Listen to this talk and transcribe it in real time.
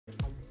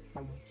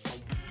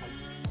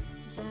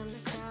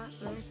Democrat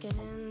lurking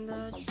in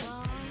the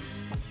dark.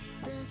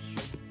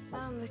 This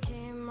I'm the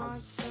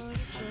Kmart, so the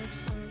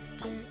jerks are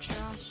too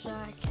trash.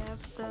 I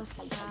kept the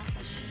stash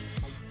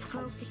of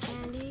coca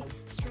candy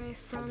straight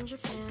from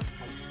Japan.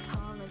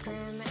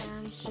 Hologram,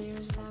 and she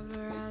was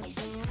never as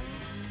young.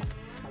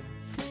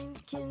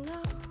 Think you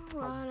know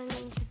what I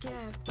need to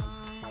get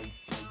by.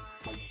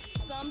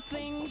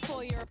 Something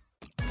for your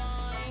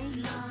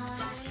mind,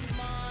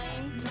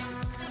 mind.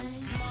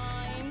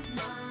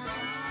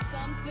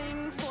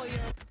 Something for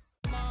your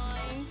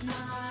mind,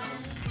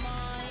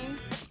 mind.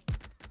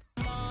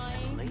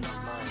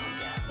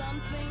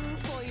 Something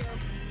for your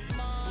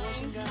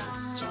mind.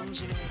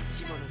 정신을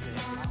집어넣으세요.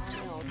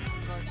 마음에 어떤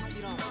것이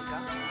필요합니까?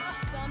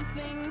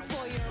 Something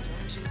for your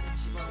정신을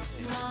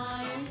집어넣으세요.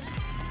 mind.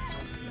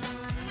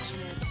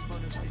 정신을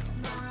집어넣으세요.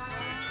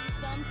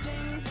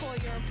 Something for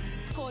your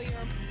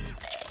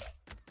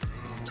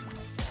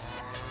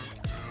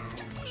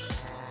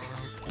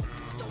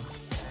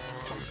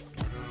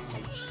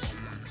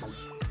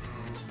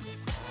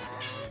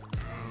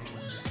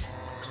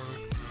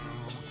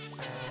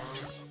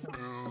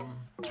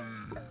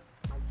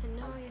I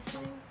know you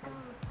think I'm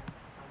a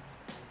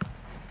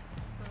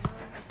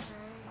little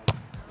great,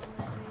 I'm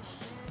a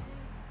cliche.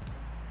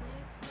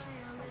 Make way,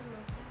 I'm in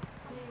my Pepsi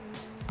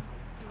mood.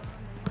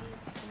 Mama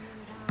needs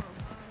food, how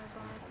about a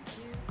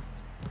barbecue?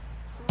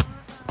 For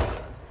us,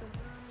 the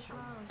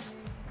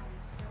bourgeoisie,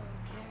 so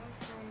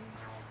carefree.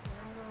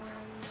 Remember when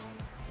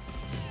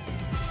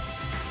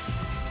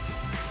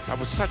That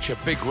was such a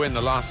big win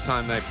the last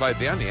time they played.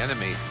 The only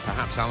enemy,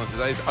 perhaps, Alan,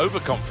 today is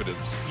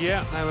overconfidence.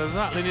 Yeah, they were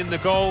rattling in the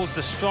goals.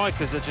 The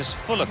strikers are just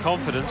full of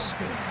confidence.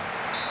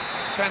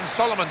 Sven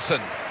Solomonsson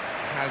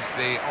has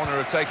the honour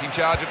of taking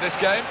charge of this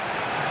game.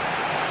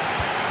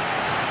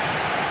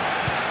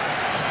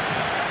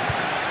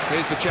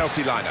 Here's the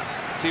Chelsea lineup.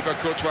 Thibaut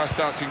Courtois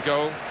starts in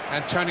goal.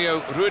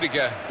 Antonio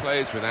Rudiger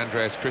plays with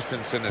Andreas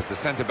Christensen as the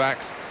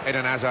centre-backs.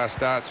 Eden Hazard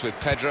starts with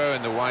Pedro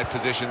in the wide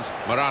positions.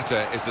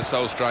 Morata is the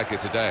sole striker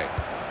today.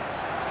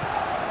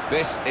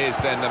 This is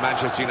then the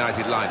Manchester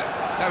United lineup.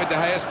 David De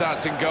Gea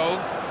starts in goal.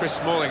 Chris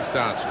Smalling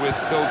starts with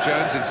Phil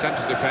Jones in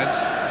central defence.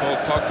 Paul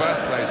Pogba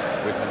plays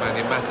with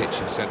Nemanja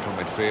Matic in central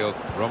midfield.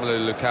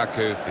 Romelu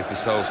Lukaku is the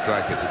sole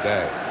striker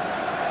today.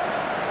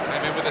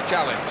 Came in with a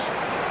challenge.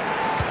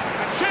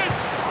 And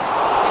shoots!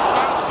 It's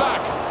bounced back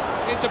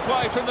into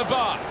play from the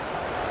bar.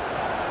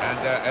 And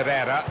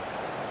Herrera.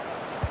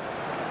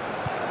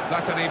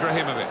 Zlatan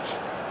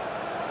Ibrahimovic.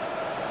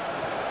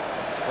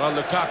 Well,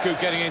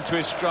 Lukaku getting into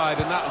his stride,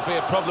 and that would be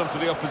a problem for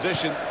the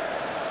opposition.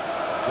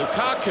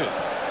 Lukaku.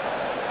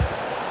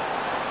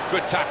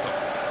 Good tackle.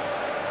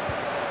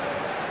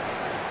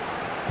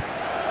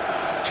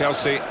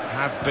 Chelsea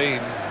have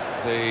been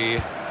the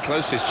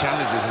closest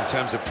challengers in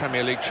terms of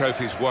Premier League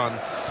trophies won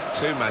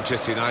to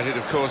Manchester United.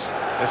 Of course,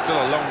 they're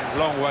still a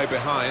long way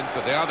behind,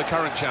 but they are the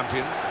current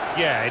champions.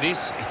 Yeah, it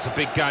is. It's a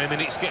big game, and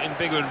it's getting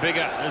bigger and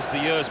bigger as the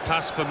years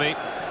pass for me.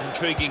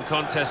 Intriguing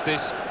contest,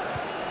 this.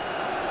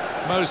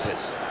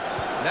 Moses.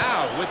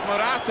 Now with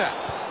Morata.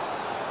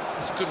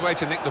 It's a good way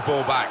to nick the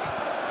ball back.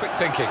 Quick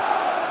thinking.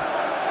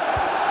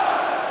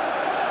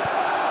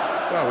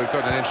 Well, we've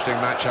got an interesting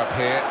matchup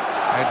here.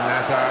 Eden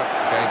Hazard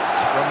against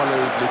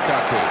Romelu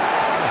Lukaku.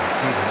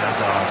 Eden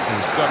Hazard,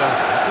 he's got a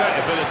great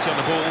ability on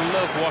the ball.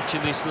 Love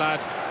watching this lad,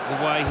 the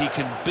way he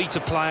can beat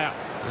a player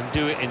and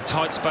do it in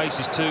tight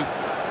spaces too.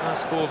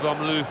 As for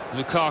Romelu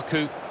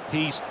Lukaku,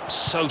 he's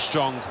so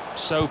strong,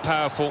 so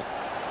powerful,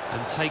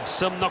 and takes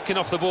some knocking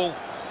off the ball.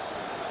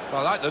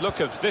 Well, I like the look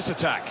of this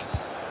attack.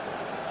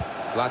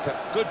 Zlatan.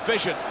 Good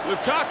vision.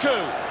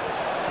 Lukaku!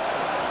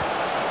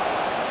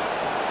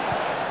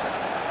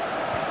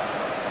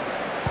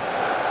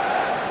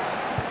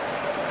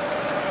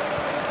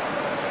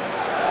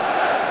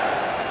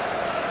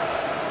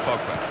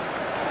 Pogba.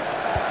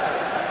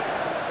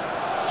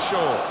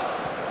 Shaw.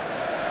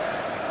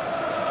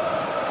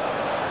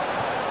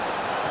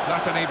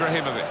 Zlatan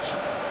Ibrahimovic.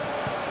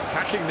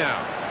 Attacking now.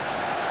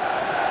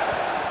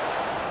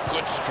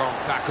 Good strong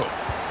tackle.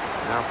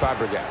 Now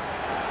Fabregas.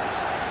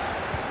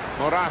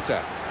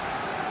 Morata.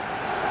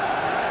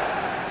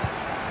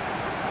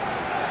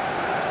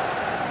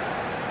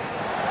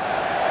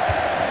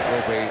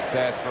 Will be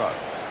their throw.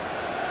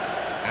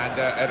 And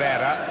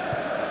Herrera.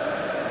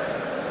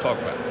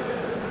 Pogba.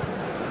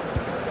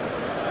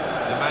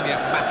 Nemanja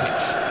Matic.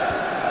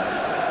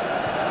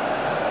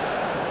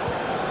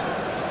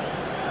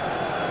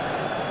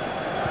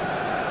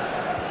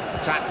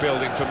 Attack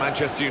building for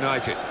Manchester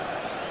United.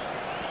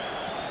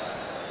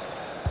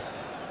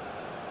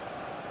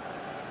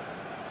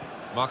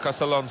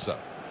 Marcos Alonso.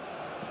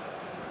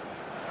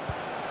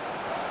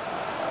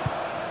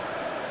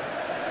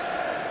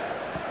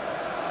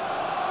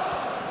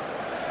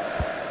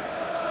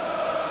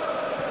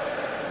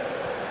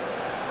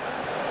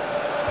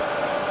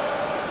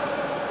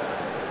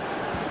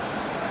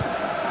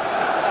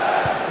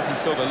 He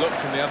saw the look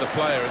from the other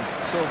player and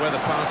saw where the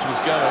pass was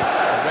going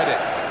and read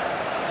it.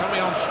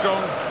 Coming on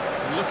strong,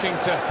 looking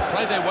to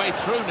play their way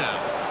through now.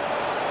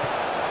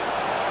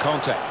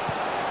 Conte.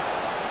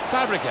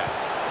 Fabregas.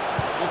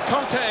 With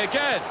Conte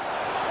again.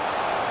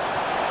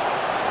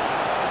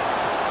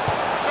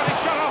 Got his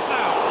shot off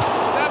now.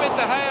 David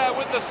De Gea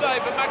with the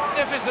save, a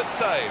magnificent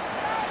save.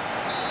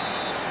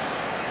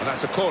 And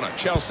that's a corner,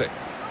 Chelsea.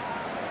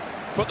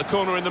 Put the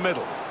corner in the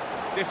middle.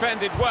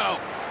 Defended well.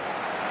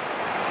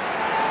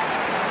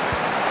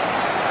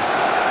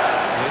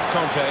 Here's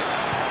Conte.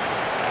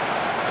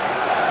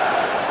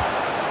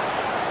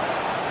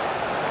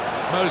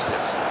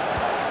 Moses.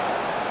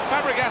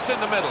 Fabregas in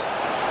the middle.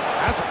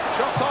 Has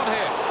shots on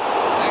here.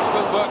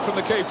 Excellent work from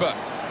the keeper.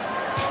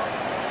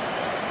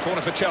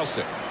 Corner for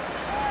Chelsea.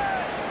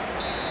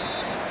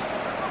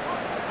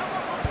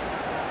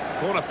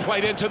 Corner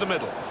played into the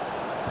middle.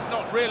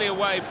 Not really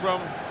away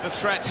from the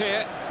threat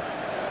here.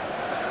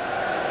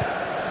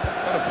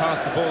 Got to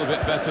pass the ball a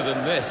bit better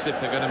than this if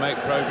they're going to make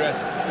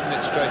progress, isn't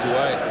it, straight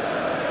away?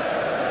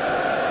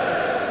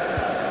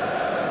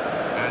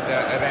 And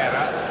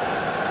Herrera.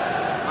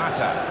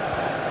 Mata.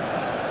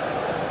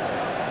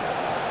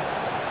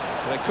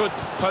 They could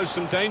pose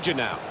some danger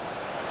now.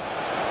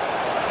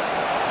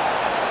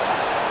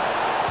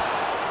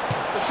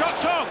 The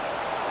shot's on!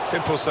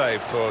 Simple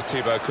save for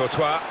Thibaut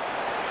Courtois.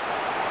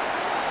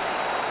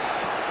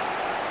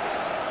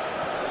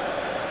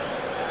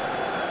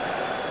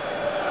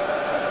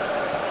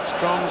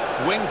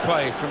 Strong wing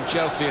play from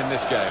Chelsea in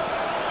this game.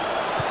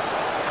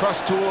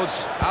 Cross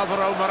towards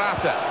Alvaro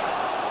Morata.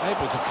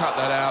 Able to cut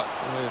that out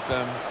with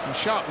some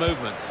sharp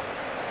movement.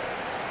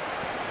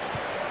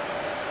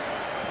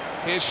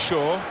 Here's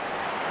Shaw.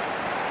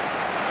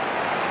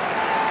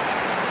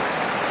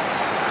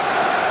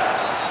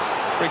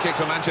 Free kick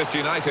for Manchester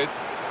United.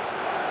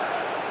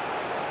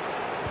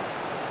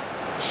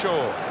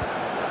 Shaw.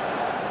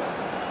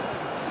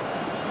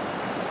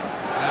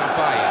 Now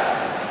Baye.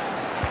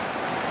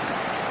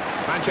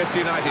 Manchester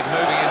United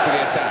moving into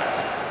the attack.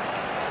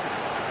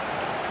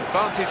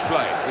 Advantage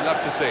play, we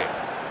love to see it.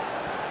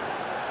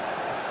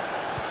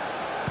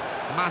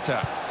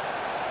 Mata.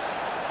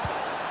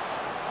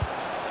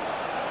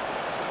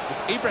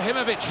 It's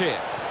Ibrahimovic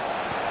here.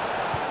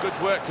 Good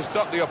work to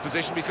stop the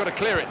opposition, but he's got to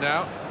clear it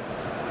now.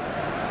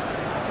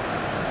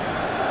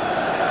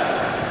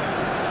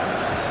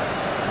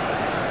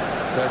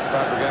 First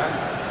Fabregas.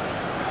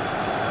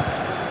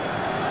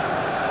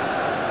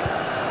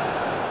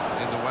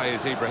 In the way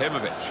is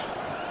Ibrahimovic.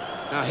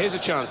 Now here's a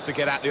chance to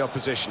get at the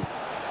opposition.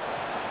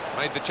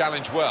 Made the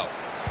challenge well.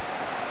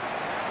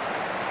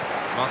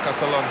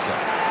 Marcos Alonso.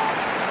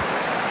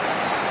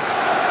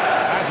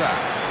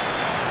 Hazard.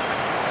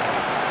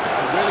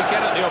 Really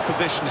get at the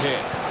opposition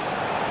here.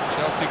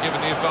 Chelsea given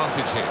the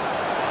advantage here.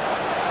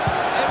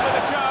 In with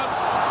a chance.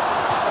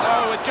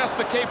 Oh, with just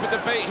the keeper to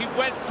beat. He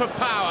went for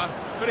power,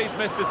 but he's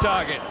missed the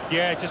target.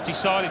 Yeah, just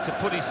decided to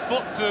put his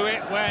foot through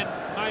it when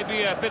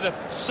maybe a bit of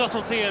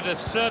subtlety would have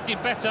served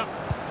him better.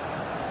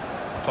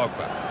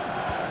 Pogba.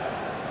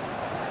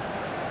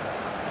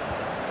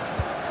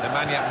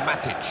 Nemanja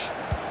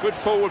Matic. Good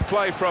forward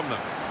play from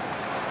them.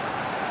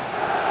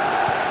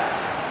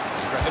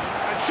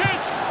 And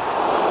shoots!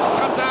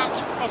 Comes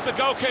out off the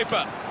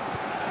goalkeeper.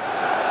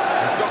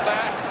 He's got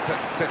that,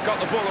 but got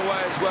the ball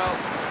away as well.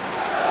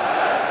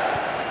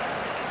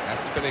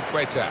 That's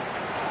Spilicueta.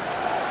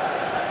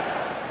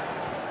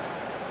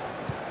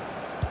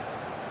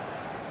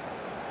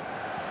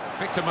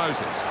 Victor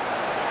Moses.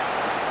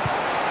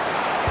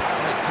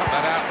 He's cut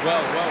that out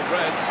well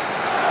read.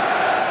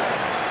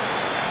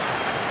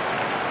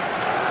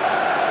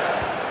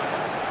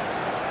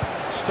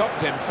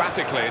 Stopped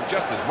emphatically and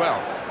just as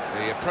well.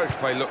 The approach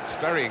play looked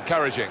very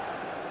encouraging.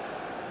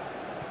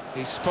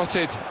 He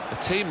spotted a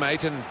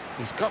teammate and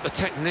he's got the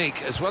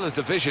technique as well as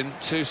the vision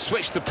to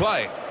switch the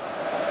play.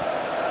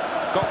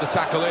 Got the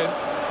tackle in.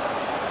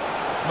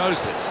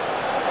 Moses.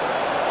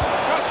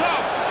 Shot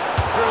up!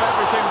 Threw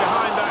everything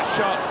behind that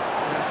shot.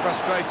 And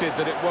frustrated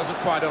that it wasn't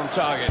quite on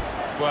target.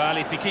 Well,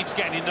 if he keeps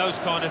getting in those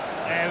kind of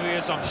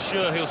areas, I'm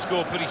sure he'll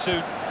score pretty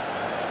soon.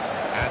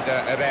 And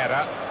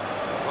Herrera.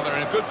 Well, they're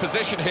in a good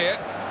position here.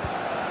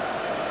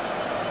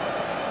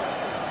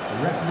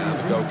 Now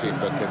the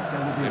goalkeeper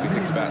can maybe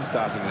think about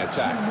starting an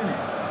attack.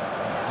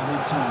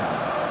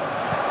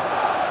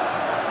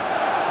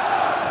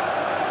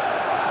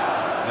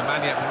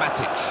 Nemanja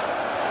Matic.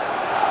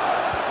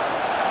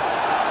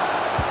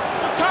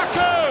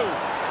 Lukaku!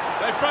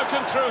 They've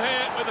broken through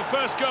here with the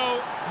first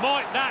goal.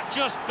 Might that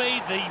just be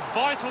the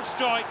vital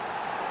strike?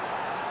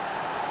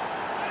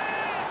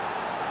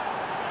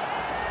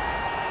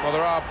 Well,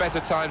 there are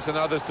better times than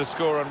others to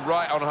score, and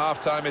right on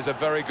half-time is a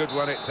very good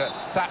one. It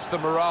saps the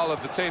morale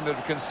of the team that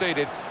have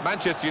conceded.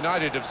 Manchester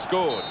United have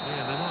scored.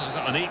 Yeah, they might have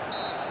got an eat.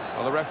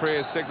 Well, the referee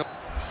has signalled.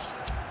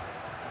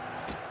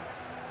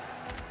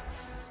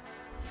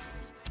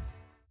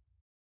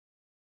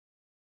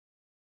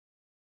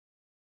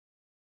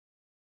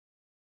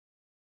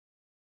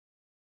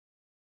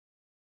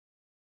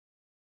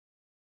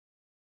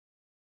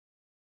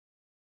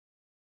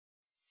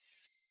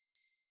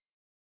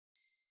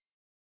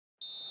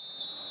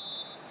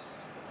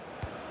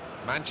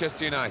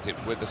 Manchester United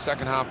with the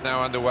second half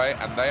now underway,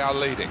 and they are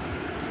leading.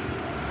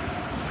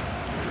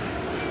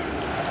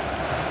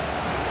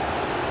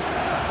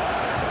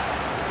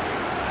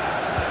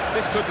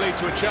 this could lead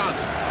to a chance.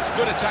 It's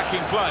good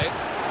attacking play.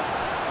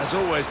 As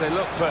always, they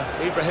look for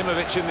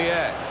Ibrahimovic in the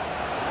air.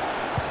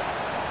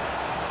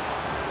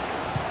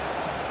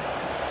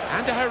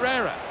 And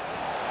Herrera.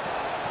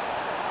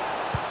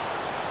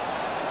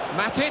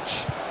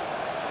 Matic.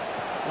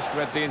 Just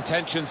read the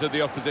intentions of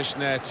the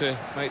opposition there to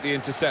make the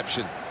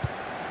interception.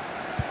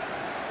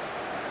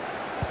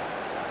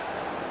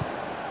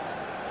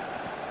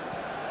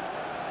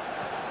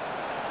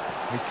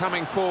 He's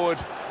coming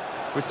forward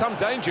with some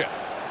danger.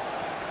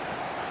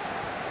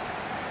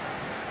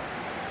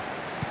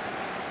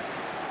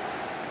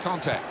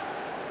 Conte.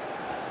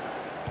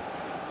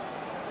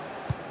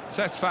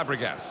 Cesc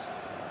Fabregas.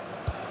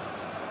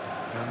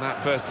 And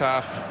that first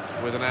half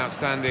with an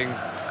outstanding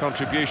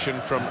contribution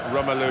from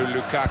Romelu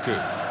Lukaku.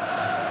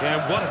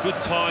 Yeah, what a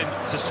good time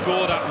to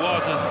score that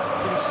was, and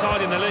put his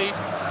side in the lead.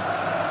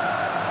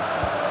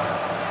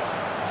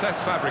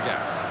 Cesc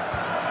Fabregas.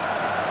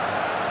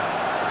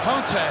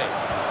 Conte.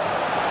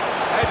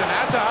 Eden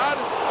Hazard.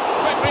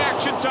 Quick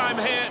reaction time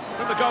here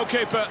from the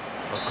goalkeeper.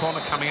 A corner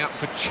coming up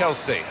for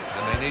Chelsea,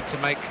 and they need to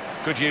make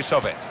good use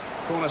of it.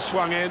 Corner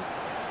swung in.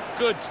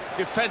 Good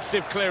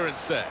defensive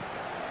clearance there.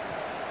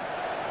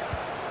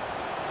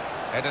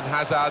 Eden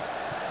Hazard.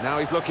 Now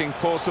he's looking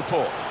for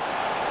support.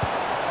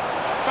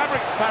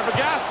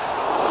 Fabregas.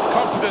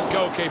 Confident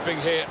goalkeeping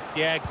here.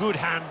 Yeah, good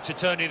hand to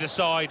turn it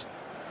aside.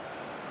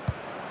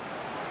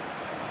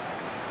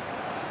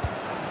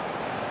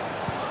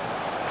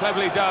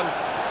 Cleverly done.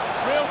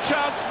 Real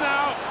chance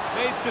now.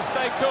 Needs to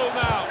stay cool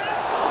now.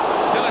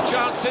 Still a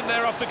chance in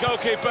there off the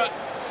goalkeeper.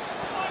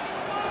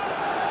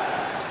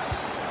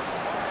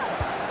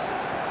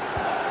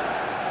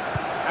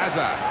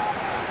 Hazard.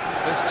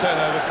 This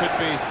turnover could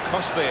be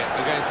costly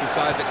against a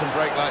side that can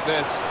break like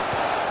this.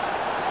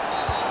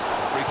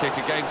 Free kick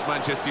against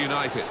Manchester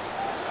United.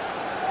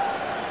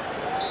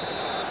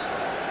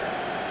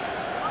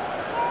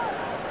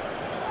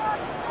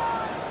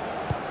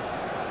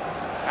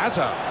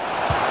 Hazard.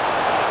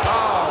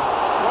 Oh,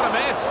 what a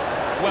miss.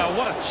 Well,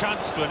 what a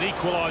chance for an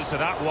equaliser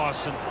that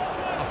was, and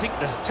I think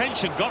the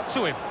tension got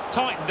to him,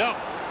 tightened up.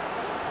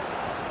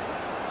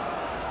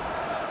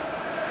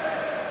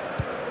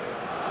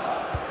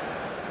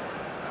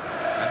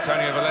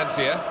 Antonio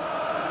Valencia.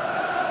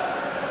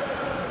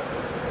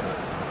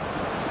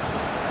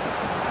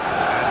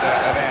 And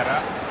Herrera.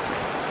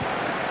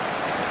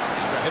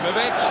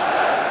 Ibrahimovic.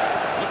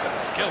 Look at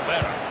the skill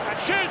there. And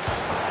shoots!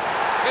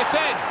 It's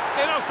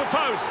in off the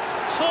post.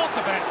 Talk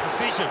about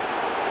precision.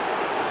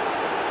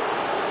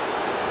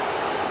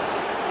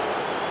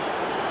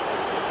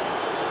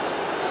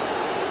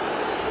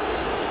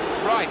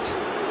 Right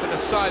to the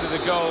side of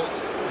the goal.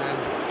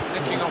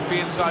 Nicking off the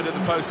inside of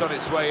the post on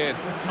its way in.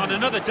 On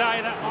another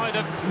day, that might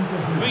have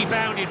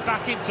rebounded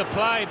back into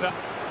play, but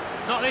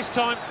not this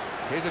time.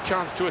 Here's a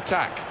chance to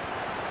attack.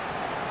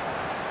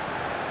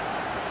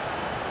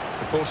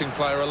 Supporting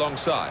player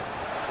alongside.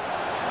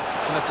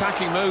 It's an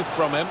attacking move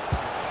from him.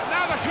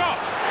 Now the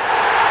shot!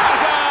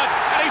 Hazard!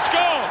 And he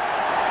scored!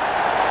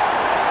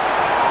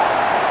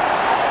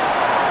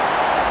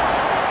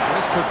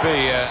 This could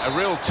be a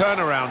real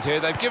turnaround here.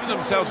 They've given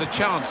themselves a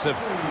chance of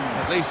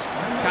at least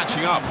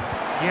catching up.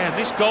 Yeah,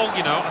 this goal,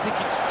 you know, I think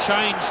it's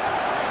changed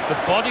the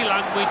body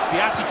language, the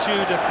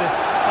attitude of the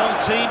whole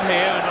team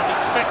here, and I'm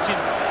expecting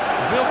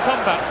a real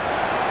comeback.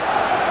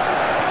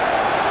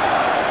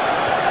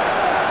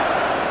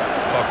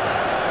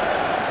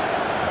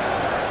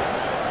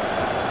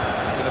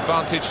 It's an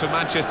advantage for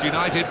Manchester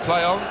United.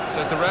 Play on,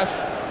 says the ref.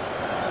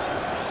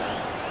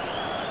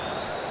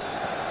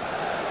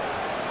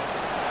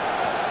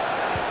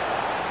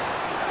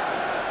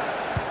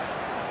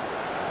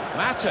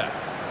 Mata.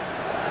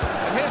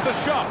 And here's the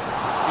shot.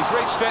 He's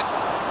reached it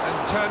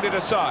and turned it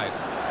aside.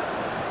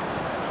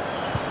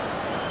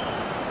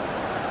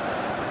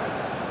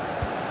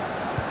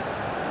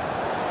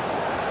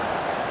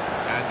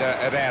 And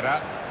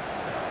Herrera.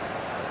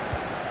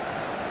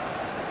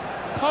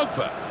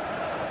 Pogba.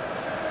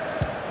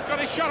 He's got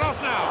his shot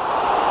off now.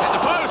 Hit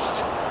the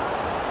post.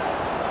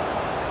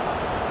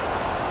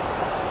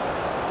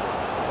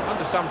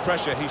 Under some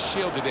pressure, he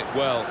shielded it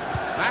well.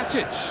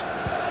 Matic.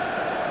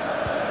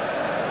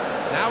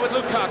 Now with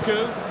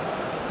Lukaku.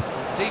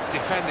 Deep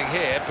defending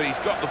here, but he's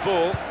got the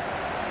ball.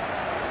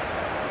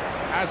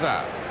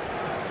 Hazard.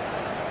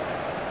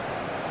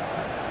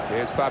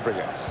 Here's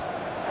Fabregas.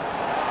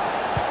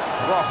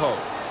 Rojo.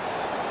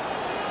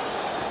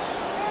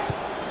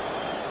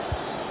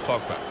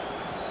 Pogba.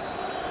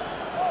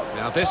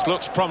 Now this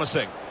looks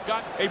promising.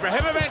 Got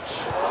Ibrahimovic.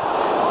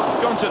 It's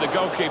gone to the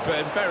goalkeeper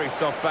in very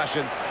soft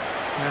fashion.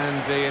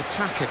 And the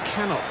attacker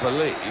cannot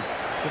believe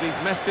that he's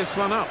messed this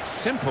one up.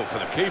 Simple for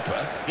the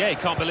keeper. Yeah, he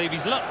can't believe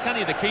his luck, can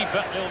he, the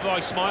keeper? Little boy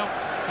smile.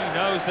 He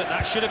knows that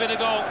that should have been a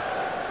goal.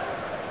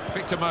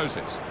 Victor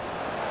Moses.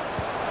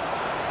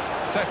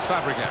 Cesc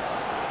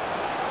Fabregas.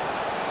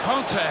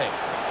 Conte.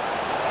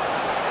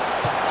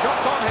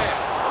 Shots on here.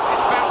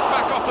 It's bounced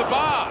back off the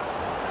bar.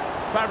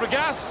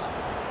 Fabregas.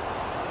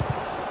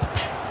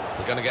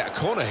 We're going to get a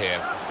corner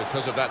here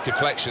because of that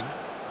deflection.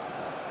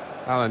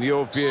 Alan,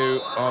 your view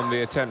on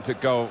the attempt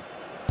at goal?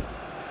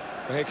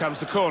 Well, here comes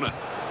the corner.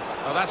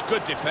 Oh, that's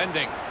good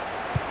defending.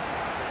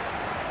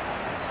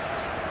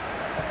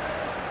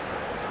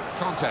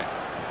 Conte.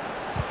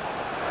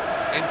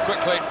 In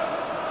quickly.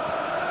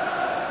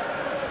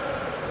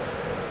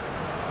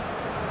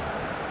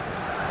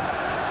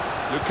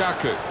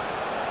 Lukaku.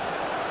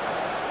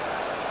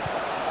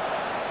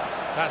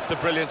 That's the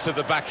brilliance of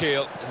the back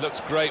heel. It looks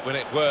great when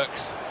it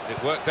works.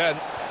 It worked then.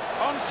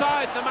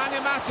 Onside,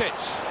 Nemanja Matic.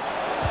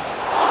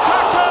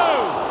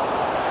 Lukaku!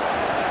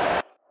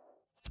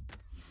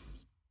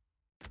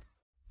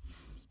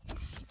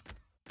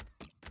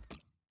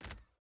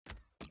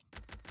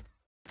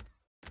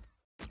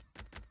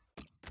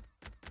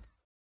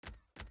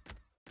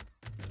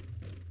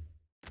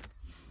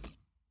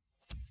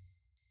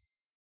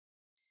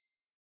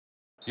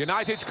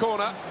 United's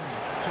corner.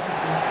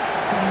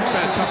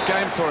 Been a tough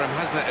game for him,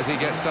 hasn't it, as he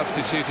gets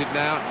substituted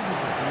now.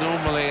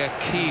 Normally a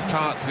key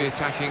part to the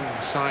attacking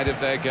side of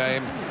their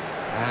game,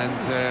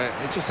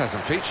 and it just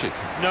hasn't featured.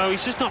 No,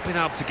 he's just not been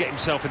able to get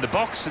himself in the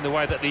box in the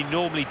way that he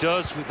normally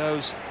does with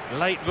those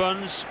late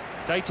runs.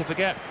 Day to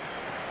forget.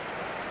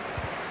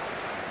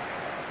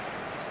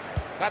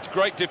 That's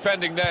great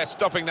defending there,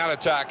 stopping that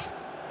attack.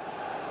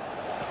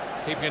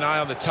 Keeping an eye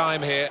on the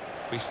time here.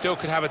 We still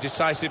could have a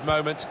decisive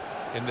moment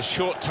in the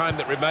short time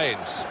that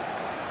remains.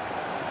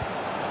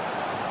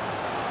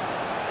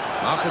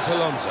 Marcos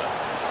Alonso.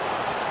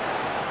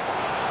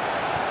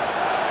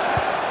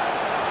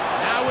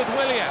 Now with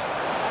Willian.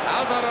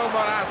 Alvaro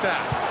Morata.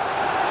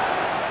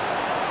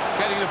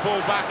 Getting the ball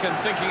back and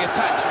thinking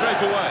attack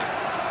straight away.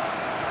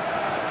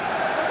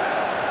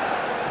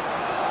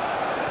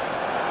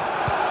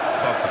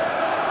 Pogba.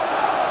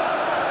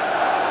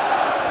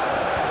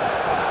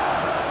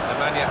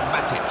 Nemanja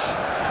Matic.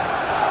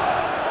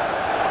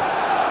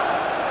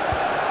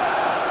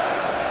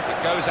 It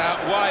goes out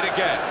wide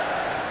again.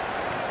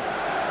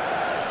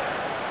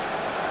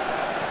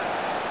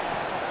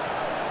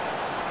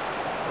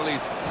 Well,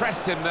 he's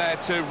pressed him there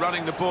to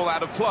running the ball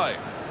out of play.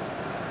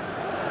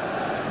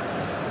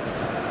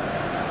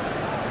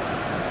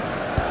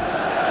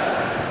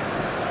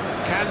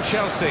 Can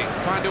Chelsea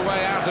find a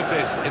way out of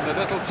this in the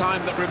little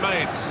time that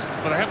remains?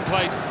 Well, they haven't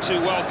played too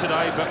well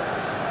today, but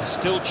there's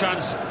still a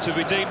chance to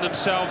redeem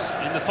themselves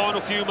in the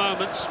final few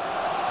moments.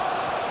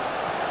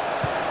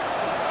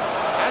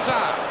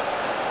 Hazard.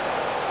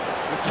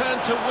 Return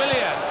to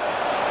Willian.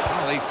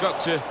 Well, he's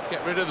got to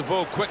get rid of the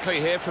ball quickly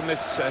here from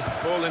this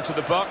ball into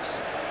the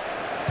box.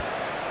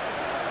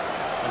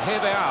 And here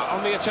they are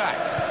on the attack.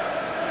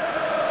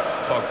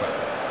 Pogba.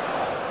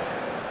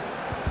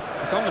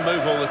 He's on the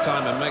move all the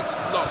time and makes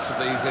lots of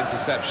these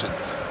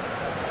interceptions.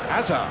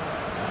 Hazard.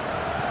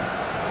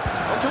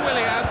 On to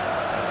Willian.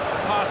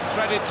 Pass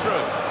threaded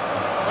through.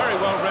 Very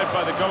well read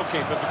by the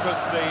goalkeeper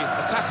because the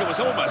attacker was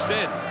almost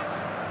in.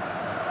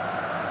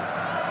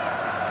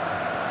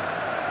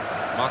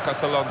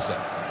 Marcos Alonso.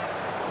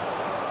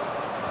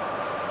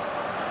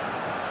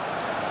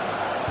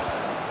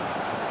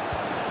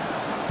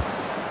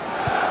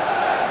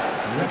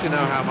 To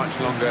know how much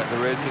longer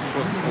there is. This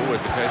wasn't always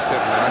the case,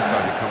 certainly when I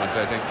started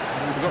commentating.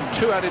 We've got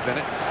 2 added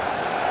minutes.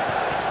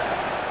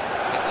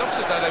 It looks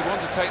as though they want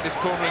to take this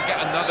corner and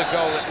get another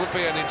goal. It would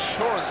be an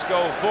insurance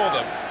goal for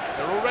them.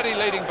 They're already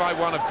leading by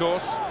 1, of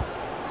course.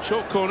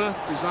 Short corner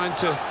designed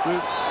to...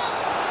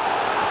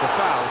 It's a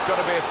foul. It's got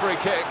to be a free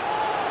kick.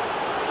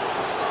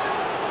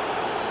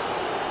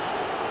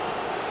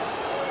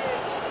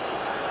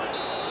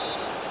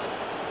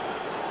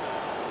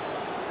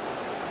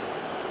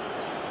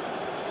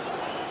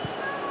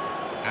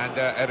 And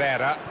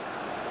Herrera.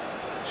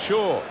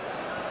 Shaw.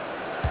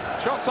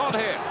 Shots on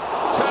here.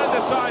 Turned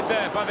aside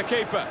there by the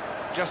keeper.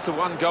 Just the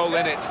 1 goal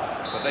in it,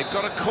 but they've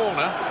got a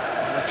corner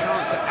and a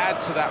chance to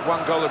add to that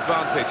 1 goal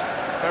advantage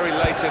very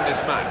late in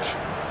this match.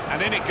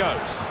 And in it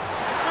goes.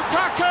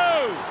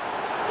 Lukaku!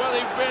 Well,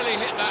 he really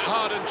hit that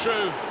hard and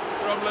true,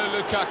 Romelu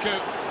Lukaku,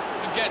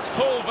 and gets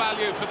full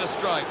value for the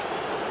strike.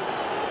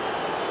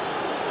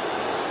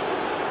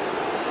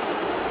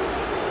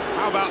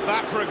 How about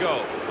that for a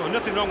goal? Well,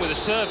 nothing wrong with the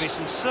service,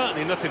 and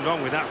certainly nothing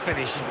wrong with that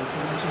finish.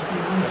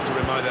 Just a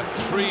reminder,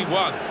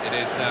 3-1 it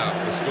is now,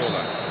 the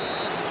scoreline.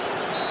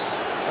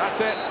 That's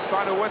it,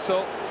 final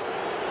whistle.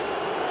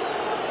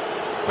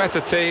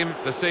 Better team,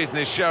 the season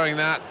is showing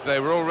that. They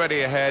were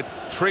already ahead.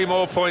 3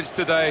 more points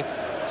today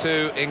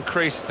to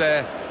increase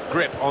their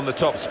grip on the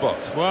top spot.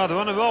 Well, they're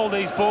on a roll,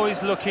 these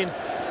boys, looking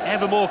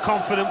ever more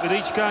confident with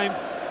each game.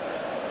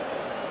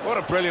 What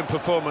a brilliant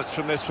performance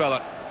from this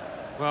fella.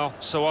 Well,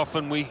 so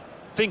often we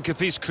think of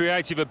his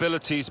creative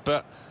abilities,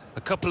 but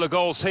a couple of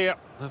goals here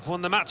have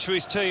won the match for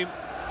his team.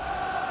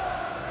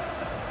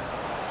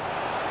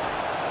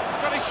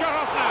 He's got his shot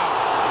off now.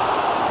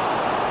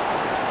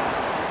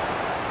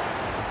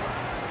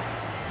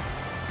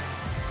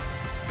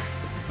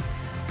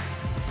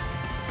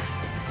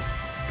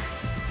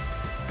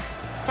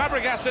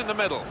 Fabregas in the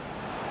middle.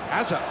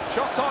 Hazard,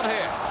 shots on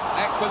here.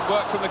 Excellent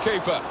work from the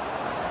keeper.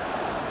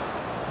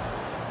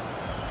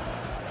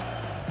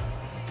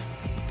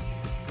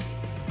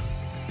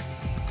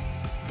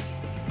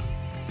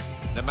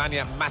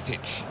 Nemanja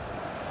Matic.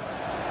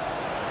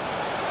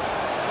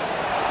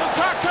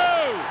 Lukaku!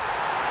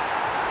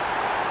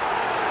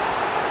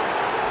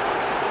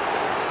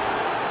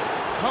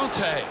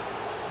 Conte.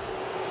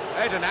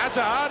 Eden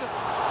Hazard.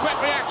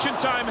 Quick reaction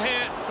time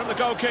here from the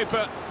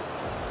goalkeeper.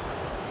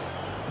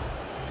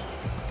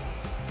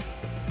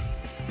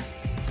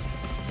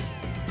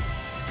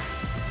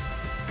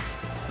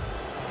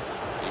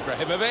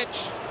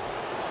 Ibrahimovic.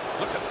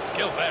 Look at the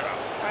skill there.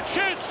 And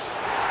shoots!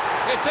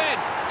 It's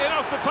in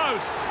off the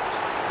post.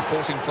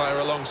 Supporting player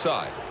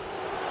alongside.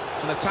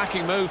 It's an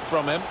attacking move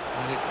from him.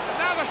 And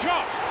now the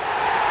shot!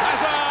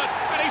 Hazard!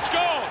 And he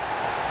scored!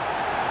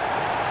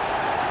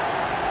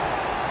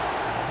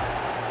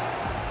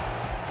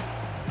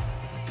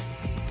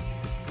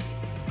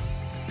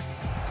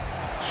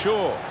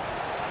 Sure.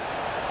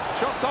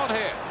 Shots on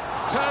here.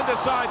 Turned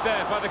aside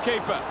there by the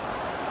keeper.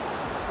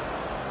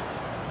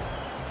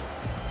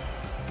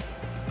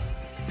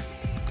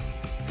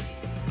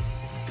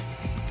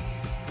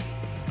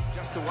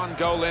 Just the one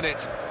goal in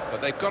it,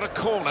 but they've got a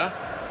corner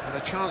and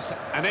a chance to...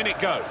 And in it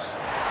goes.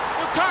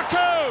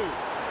 Lukaku!